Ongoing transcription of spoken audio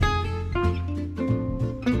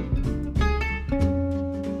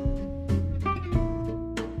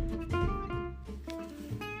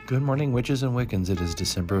Good morning, witches and Wiccans. It is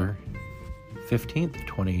December 15th,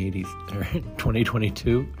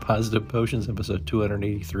 2022. Positive Potions, episode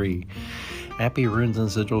 283. Happy Runes and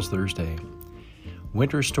Sigils Thursday.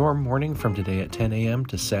 Winter storm warning from today at 10 a.m.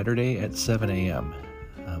 to Saturday at 7 a.m.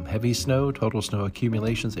 Heavy snow, total snow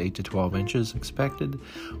accumulations 8 to 12 inches expected.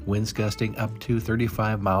 Winds gusting up to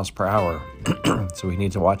 35 miles per hour. So we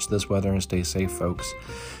need to watch this weather and stay safe, folks.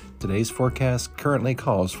 Today's forecast currently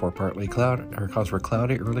calls for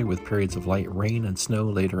cloudy early with periods of light rain and snow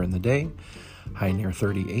later in the day. High near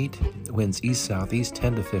 38. Winds east-southeast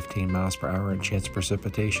 10 to 15 miles per hour and chance of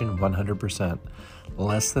precipitation 100%.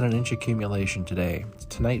 Less than an inch accumulation today. It's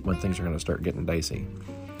tonight when things are going to start getting dicey.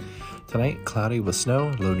 Tonight, cloudy with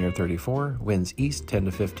snow, low near 34. Winds east 10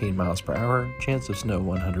 to 15 miles per hour. Chance of snow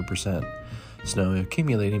 100%. Snow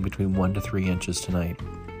accumulating between 1 to 3 inches tonight.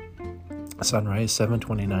 Sunrise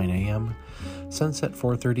 7:29 a.m. Sunset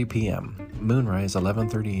 4:30 p.m. Moonrise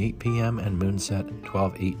 11:38 p.m. and moonset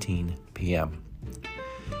 12:18 p.m.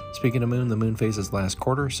 Speaking of moon, the moon phases last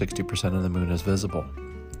quarter. 60% of the moon is visible.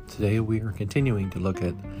 Today we are continuing to look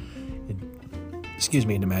at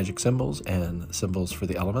into magic symbols, and symbols for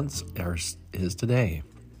the elements is today.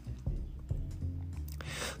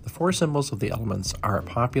 The 4 symbols of the elements are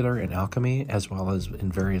popular in alchemy as well as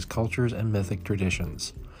in various cultures and mythic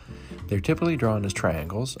traditions. They're typically drawn as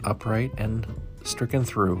triangles, upright and stricken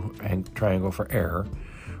through, and triangle for air,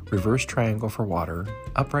 reversed triangle for water,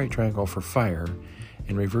 upright triangle for fire,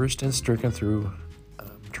 and reversed and stricken through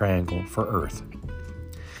triangle for earth.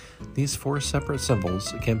 These 4 separate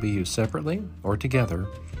symbols can be used separately or together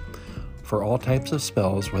for all types of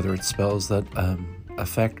spells, whether it's spells that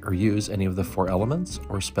affect or use any of the 4 elements,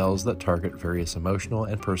 or spells that target various emotional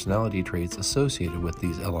and personality traits associated with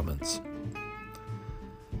these elements.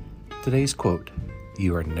 Today's quote,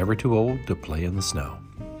 "You are never too old to play in the snow."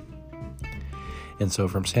 And so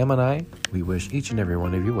from Sam and I, we wish each and every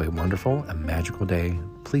one of you a wonderful and magical day.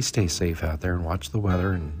 Please stay safe out there and watch the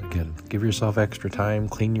weather. And again, give yourself extra time.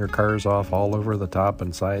 Clean your cars off all over the top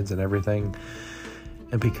and sides and everything.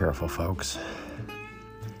 And be careful, folks.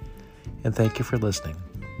 And thank you for listening.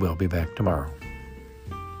 We'll be back tomorrow.